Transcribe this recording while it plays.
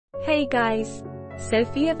Hey guys!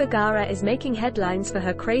 Sofia Vergara is making headlines for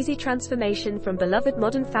her crazy transformation from beloved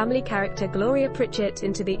Modern Family character Gloria Pritchett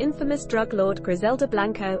into the infamous drug lord Griselda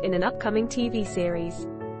Blanco in an upcoming TV series.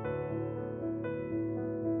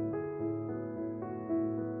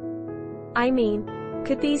 I mean,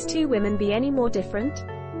 could these two women be any more different?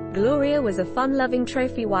 Gloria was a fun-loving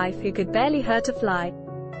trophy wife who could barely hurt a fly.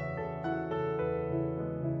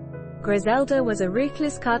 Griselda was a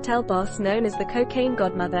ruthless cartel boss known as the cocaine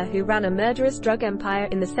godmother who ran a murderous drug empire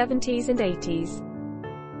in the 70s and 80s.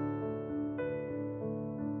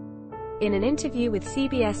 In an interview with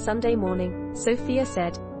CBS Sunday Morning, Sofia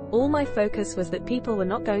said, "All my focus was that people were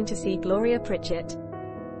not going to see Gloria Pritchett."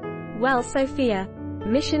 Well, Sofia,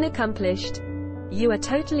 mission accomplished. You are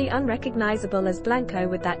totally unrecognizable as Blanco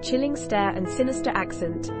with that chilling stare and sinister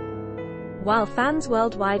accent. While fans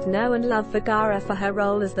worldwide know and love Vergara for her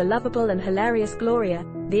role as the lovable and hilarious Gloria,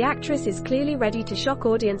 the actress is clearly ready to shock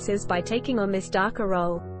audiences by taking on this darker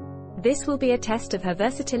role. This will be a test of her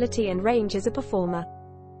versatility and range as a performer.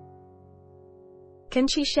 Can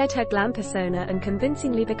she shed her glam persona and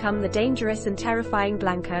convincingly become the dangerous and terrifying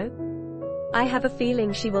Blanco? I have a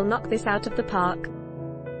feeling she will knock this out of the park.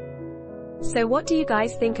 So what do you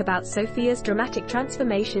guys think about Sofia's dramatic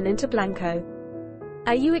transformation into Blanco?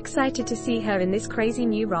 Are you excited to see her in this crazy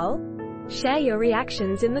new role? Share your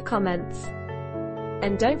reactions in the comments.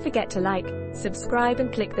 And don't forget to like, subscribe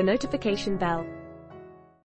and click the notification bell.